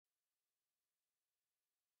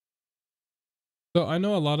So I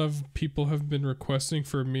know a lot of people have been requesting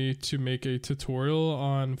for me to make a tutorial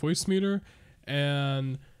on VoiceMeeter,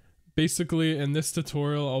 and basically in this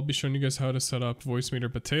tutorial I'll be showing you guys how to set up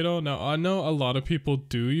VoiceMeeter Potato. Now I know a lot of people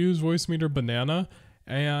do use VoiceMeeter Banana,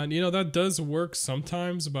 and that does work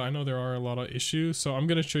sometimes, but I know there are a lot of issues. So I'm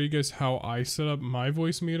going to show you guys how I set up my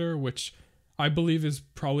VoiceMeeter, which I believe is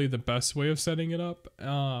probably the best way of setting it up.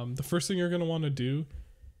 The first thing you're going to want to do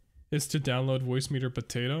is to download VoiceMeeter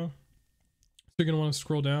Potato. You're going to want to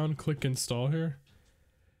scroll down, click install here.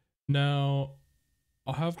 Now,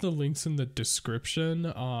 I'll have the links in the description.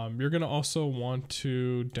 You're going to also want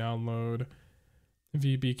to download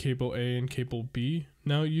VB cable A and cable B.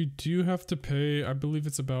 Now, you do have to pay, I believe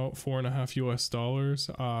it's about $4.50 US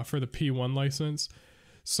for the P1 license.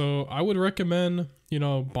 So I would recommend,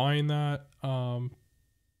 buying that.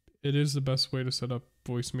 It is the best way to set up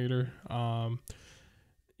VoiceMeeter.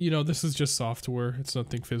 This is just software. It's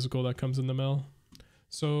nothing physical that comes in the mail.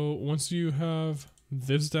 So once you have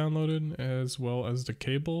this downloaded as well as the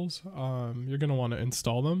cables, you're going to want to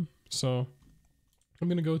install them. So I'm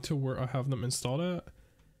going to go to where I have them installed at.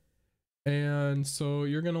 And so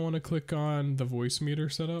you're going to want to click on the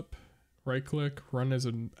VoiceMeeter setup, right click, run as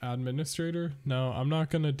an administrator. Now I'm not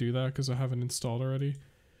going to do that because I have it installed already.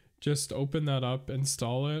 Just open that up,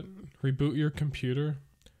 install it, reboot your computer.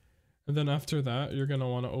 And then after that, you're going to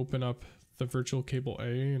want to open up the virtual cable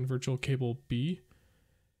A and virtual cable B.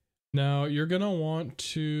 Now you're going to want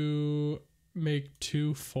to make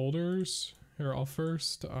two folders. Here, I'll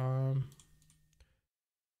first, I'm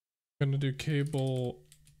going to do cable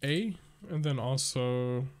A and then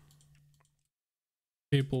also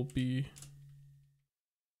cable B.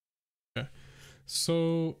 Okay.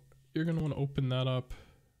 So you're going to want to open that up.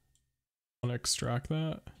 Want to extract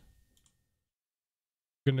that.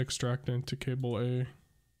 I'm going to extract it into cable A. And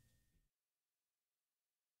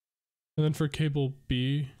then for cable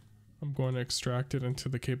B, I'm going to extract it into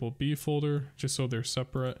the cable B folder just so they're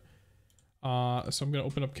separate. So I'm going to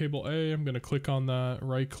open up cable A. I'm going to click on that,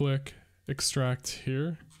 right click, extract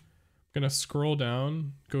here. I'm going to scroll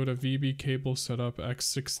down, go to VB cable setup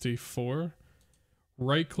x64,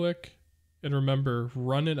 right click, and remember,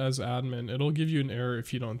 run it as admin. It'll give you an error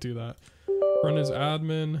if you don't do that. Run as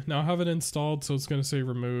admin. Now I have it installed, so it's going to say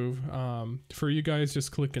remove. For you guys,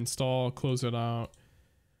 just click install, close it out.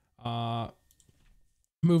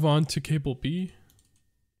 Move on to cable B.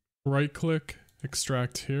 Right click,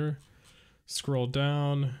 extract here. Scroll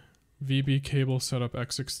down, VB cable setup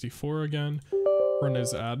x64 again. Run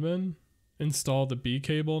as admin. Install the B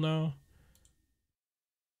cable now.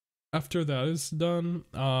 After that is done,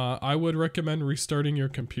 I would recommend restarting your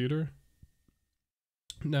computer.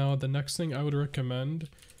 Now, the next thing I would recommend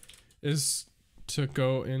is to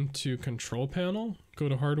go into control panel, go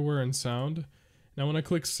to hardware and sound. Now, when I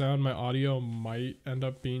click sound, my audio might end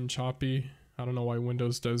up being choppy. I don't know why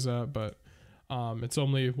Windows does that, but it's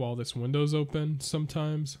only while this window's open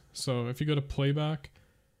sometimes. So if you go to playback,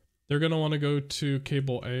 you're going to want to go to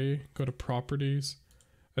cable A, go to properties,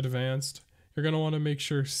 advanced. You're going to want to make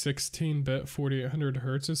sure 16-bit 4800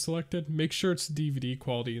 Hertz is selected. Make sure it's DVD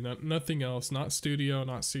quality, nothing else, not studio,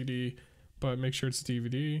 not CD, but make sure it's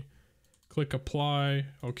DVD. Click apply,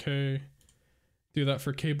 okay. Do that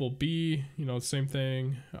for cable B, same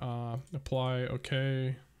thing, apply,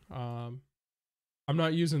 okay. I'm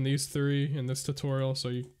not using these three in this tutorial, so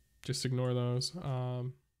you just ignore those.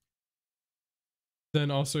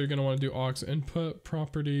 Then also you're going to want to do aux input,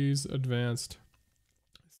 properties, advanced.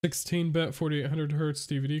 16-bit 4800 Hertz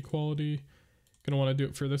DVD quality. Gonna want to do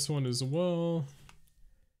it for this one as well.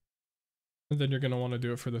 And then you're gonna want to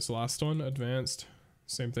do it for this last one, advanced.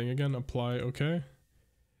 Same thing again, apply, okay.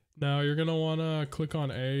 Now you're gonna want to click on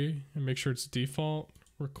A and make sure it's default.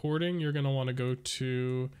 Recording, you're gonna want to go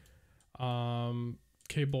to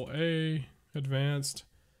cable A, advanced.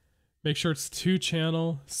 Make sure it's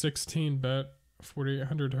 2-channel, 16-bit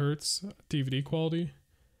 4800 Hertz DVD quality.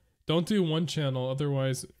 Don't do 1 channel,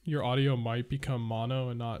 otherwise your audio might become mono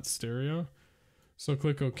and not stereo. So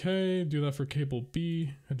click OK, do that for cable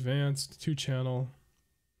B, advanced, 2-channel,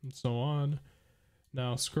 and so on.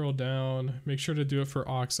 Now scroll down, make sure to do it for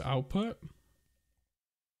aux output.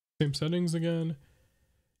 Same settings again.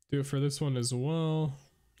 Do it for this one as well.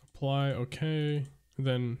 Apply, OK.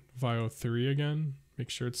 Then VIO 3 again.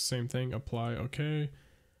 Make sure it's the same thing, apply, OK.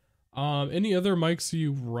 Any other mics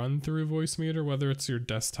you run through VoiceMeeter, whether it's your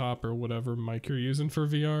desktop or whatever mic you're using for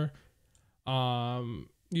VR,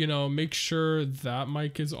 make sure that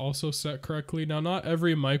mic is also set correctly. Now, not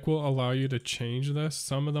every mic will allow you to change this.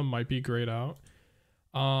 Some of them might be grayed out.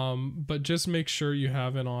 But just make sure you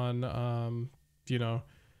have it on,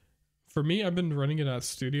 for me, I've been running it at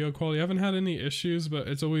studio quality. I haven't had any issues, but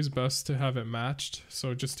it's always best to have it matched.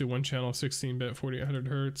 So just do one channel, 16-bit, 4800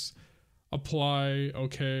 hertz, apply,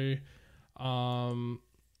 okay. And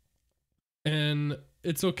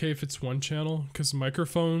it's okay if it's one channel because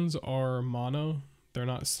microphones are mono, they're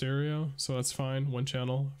not stereo, so that's fine. One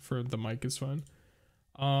channel for the mic is fine.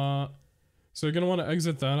 So you're gonna want to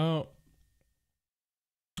exit that out.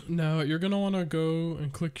 Now you're gonna want to go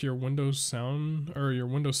and click your Windows sound or your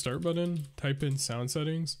Windows Start button, type in sound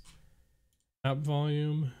settings, app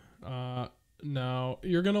volume. Now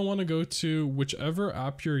you're gonna want to go to whichever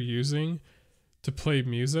app you're using to play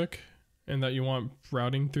music and that you want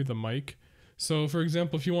routing through the mic. So for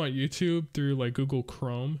example, if you want YouTube through like Google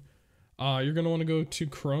Chrome, you're gonna want to go to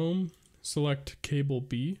Chrome, select cable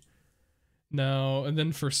B. Now, and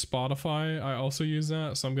then for Spotify, I also use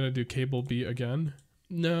that, so I'm gonna do cable B again.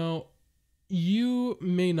 Now, you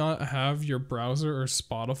may not have your browser or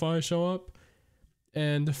Spotify show up,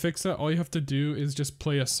 and to fix that, all you have to do is just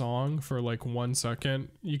play a song for like 1 second.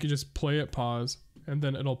 You can just play it, pause, and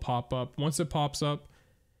then it'll pop up. Once it pops up,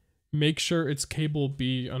 make sure it's cable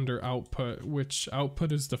B under output, which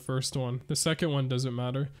output is the first one. The second one doesn't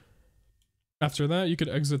matter. After that, you could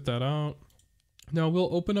exit that out. Now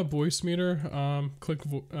we'll open up VoiceMeeter, click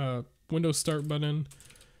Windows Start button,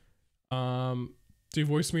 do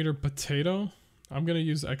VoiceMeeter Potato. I'm gonna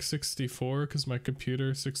use x64 because my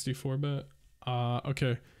computer is 64-bit.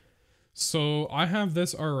 Okay, so I have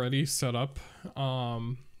this already set up.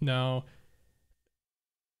 Now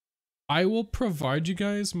I will provide you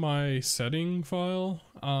guys my setting file.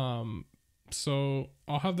 So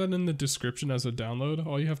I'll have that in the description as a download.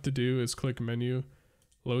 All you have to do is click menu,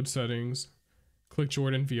 load settings, click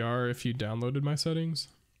Jordan VR if you downloaded my settings,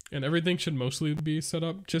 and everything should mostly be set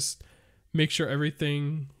up. Just make sure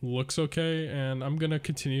everything looks okay, and I'm gonna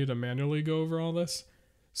continue to manually go over all this.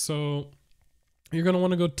 So you're gonna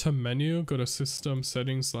want to go to menu, go to system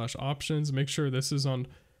settings / options, make sure this is on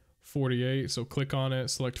 48, so click on it,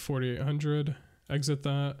 select 4800, exit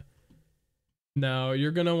that. Now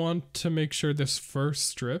you're gonna want to make sure this first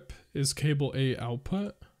strip is cable A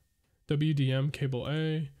output, WDM cable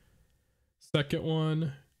A. Second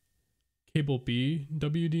one, cable B,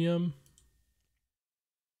 WDM.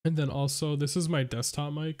 And then also, this is my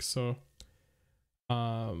desktop mic, so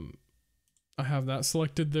I have that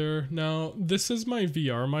selected there. Now, this is my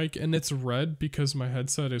VR mic, and it's red because my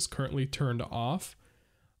headset is currently turned off.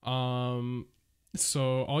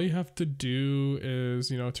 So all you have to do is,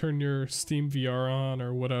 turn your SteamVR on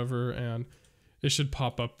or whatever, and it should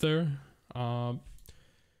pop up there. In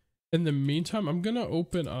the meantime, I'm gonna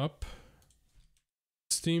open up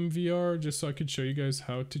SteamVR just so I could show you guys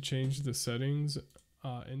how to change the settings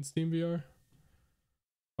in SteamVR.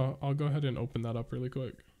 I'll go ahead and open that up really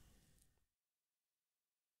quick.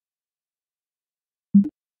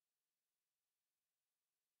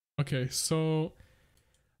 Okay, so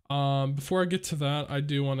before I get to that, I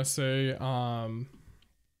do want to say,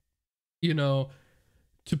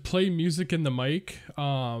 to play music in the mic,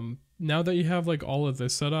 now that you have like all of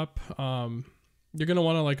this set up, you're going to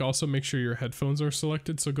want to like also make sure your headphones are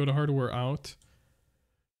selected. So go to hardware out,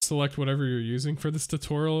 select whatever you're using for this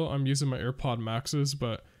tutorial. I'm using my AirPod Maxes,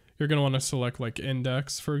 but you're going to want to select like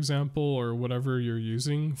index, for example, or whatever you're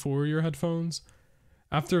using for your headphones.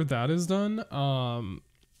 After that is done,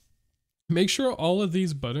 make sure all of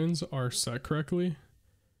these buttons are set correctly.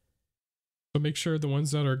 So make sure the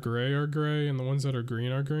ones that are gray and the ones that are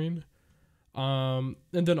green are green. And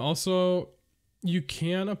then also you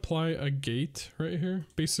can apply a gate right here.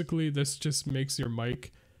 Basically, this just makes your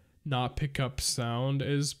mic not pick up sound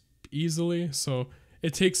as easily. So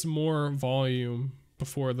it takes more volume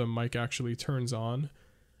before the mic actually turns on.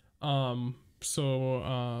 For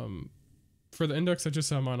the index, I just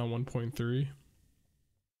have mine on 1.3.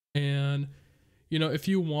 And, if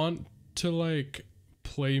you want to like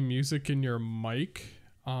play music in your mic,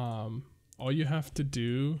 all you have to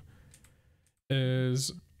do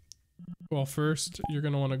is, well, first you're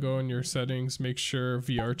going to want to go in your settings, make sure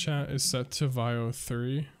VRChat is set to VIO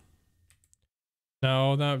 3.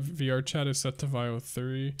 Now that VRChat is set to VIO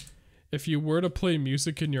 3, if you were to play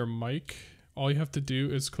music in your mic, all you have to do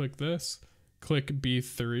is click this, click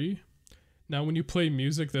B3. Now when you play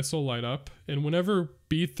music, this will light up, and whenever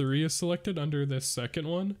B3 is selected under this second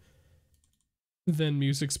one, then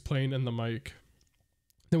music's playing in the mic.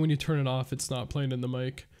 Then when you turn it off, it's not playing in the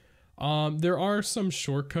mic. There are some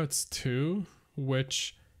shortcuts too,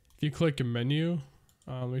 which if you click a menu,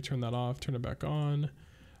 let me turn that off, turn it back on.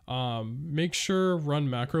 Make sure run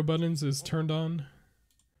macro buttons is turned on,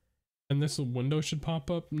 and this window should pop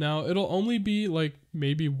up. Now it'll only be like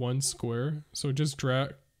maybe one square, so just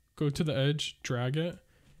go to the edge, drag it.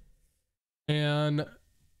 And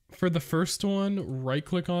for the first one, right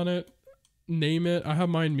click on it, name it. I have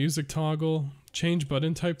mine music toggle, change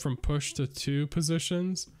button type from push to 2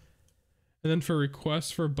 positions. And then for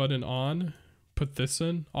request for button on, put this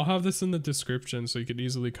in. I'll have this in the description so you could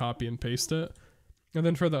easily copy and paste it. And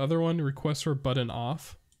then for the other one, request for button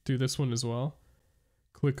off, do this one as well.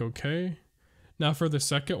 Click OK. Now for the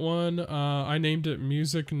second one, I named it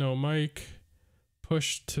music no mic,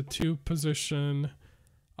 push to 2 position.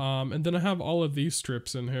 And then I have all of these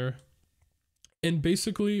strips in here. And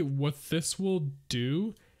basically what this will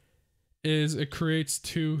do is it creates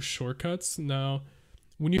 2 shortcuts. Now,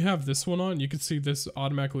 when you have this one on, you can see this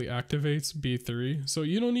automatically activates B3. So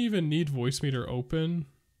you don't even need VoiceMeeter open,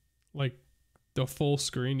 like the full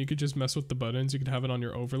screen. You could just mess with the buttons. You could have it on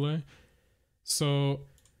your overlay. So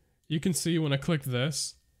you can see when I click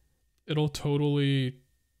this, it'll totally,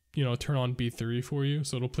 you know, turn on B3 for you.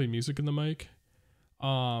 So it'll play music in the mic.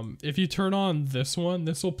 If you turn on this one,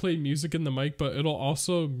 this will play music in the mic, but it'll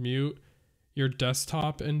also mute your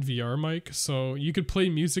desktop and VR mic. So you could play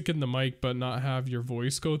music in the mic, but not have your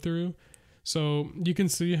voice go through. So you can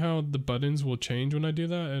see how the buttons will change when I do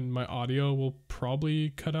that, and my audio will probably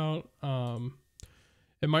cut out.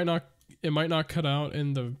 It might not cut out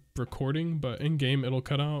in the recording, but in game it'll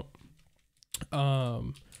cut out.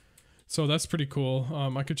 So that's pretty cool.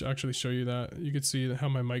 I could actually show you that. You could see how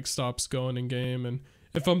my mic stops going in game, and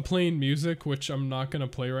if I'm playing music, which I'm not gonna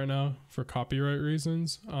play right now for copyright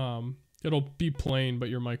reasons, it'll be playing, but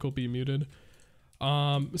your mic will be muted.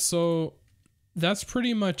 So that's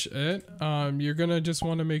pretty much it. You're gonna just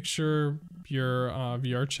want to make sure your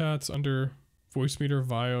VRChat's under VoiceMeeter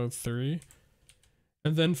VIO 3.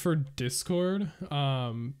 And then for Discord,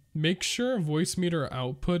 make sure VoiceMeeter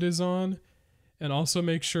output is on, and also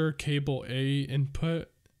make sure cable A input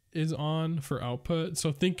is on for output.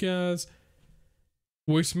 So think as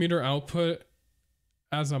VoiceMeeter output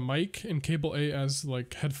as a mic and cable A as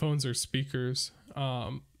like headphones or speakers.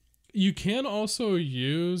 You can also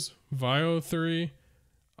use VIO 3,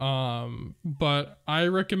 but I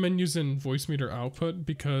recommend using VoiceMeeter output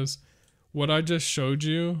because what I just showed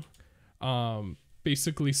you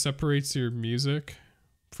basically separates your music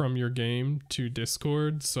from your game to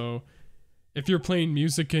Discord. So if you're playing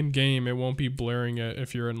music in game, it won't be blaring it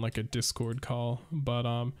if you're in like a Discord call.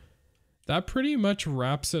 But that pretty much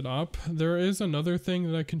wraps it up. There is another thing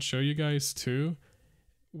that I can show you guys too,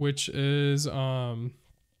 which is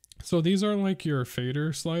so these are like your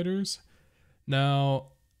fader sliders.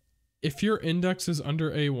 Now, if your index is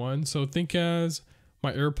under A1, so think as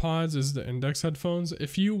my AirPods is the index headphones.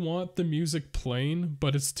 If you want the music playing,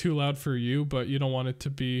 but it's too loud for you, but you don't want it to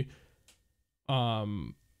be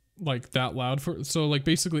like that loud for, so like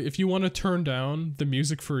basically if you want to turn down the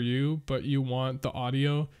music for you, but you want the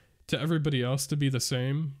audio to everybody else to be the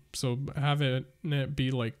same, so have it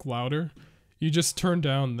be like louder, you just turn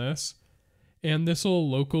down this, and this will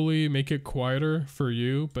locally make it quieter for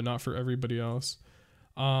you, but not for everybody else.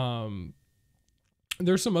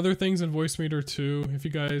 There's some other things in VoiceMeeter too, if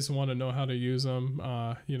you guys want to know how to use them,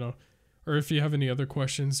 you know, or if you have any other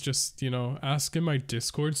questions, just, you know, ask in my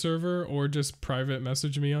Discord server, or just private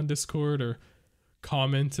message me on Discord, or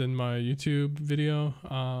comment in my YouTube video.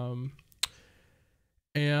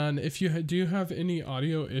 And if you do have any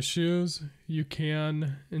audio issues, you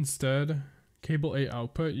can instead cable A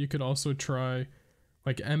output. You could also try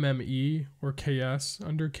like MME or KS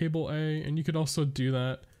under cable A, and you could also do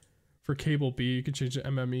that for cable B. You could change to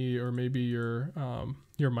MME or maybe your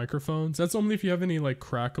microphones. That's only if you have any like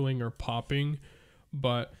crackling or popping.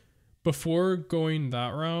 But before going that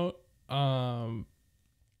route, I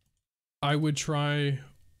would try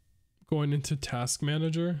going into Task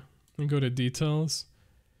Manager and go to Details.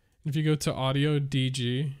 If you go to Audio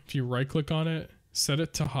DG, if you right click on it, set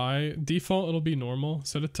it to high. Default, it'll be normal.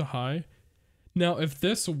 Set it to high. Now, if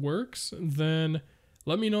this works, then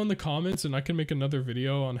let me know in the comments and I can make another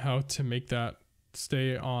video on how to make that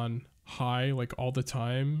stay on high like all the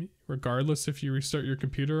time, regardless if you restart your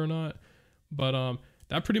computer or not. But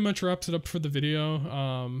that pretty much wraps it up for the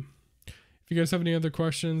video. If you guys have any other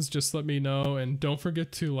questions, just let me know, and don't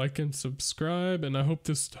forget to like and subscribe, and I hope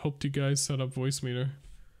this helped you guys set up VoiceMeeter.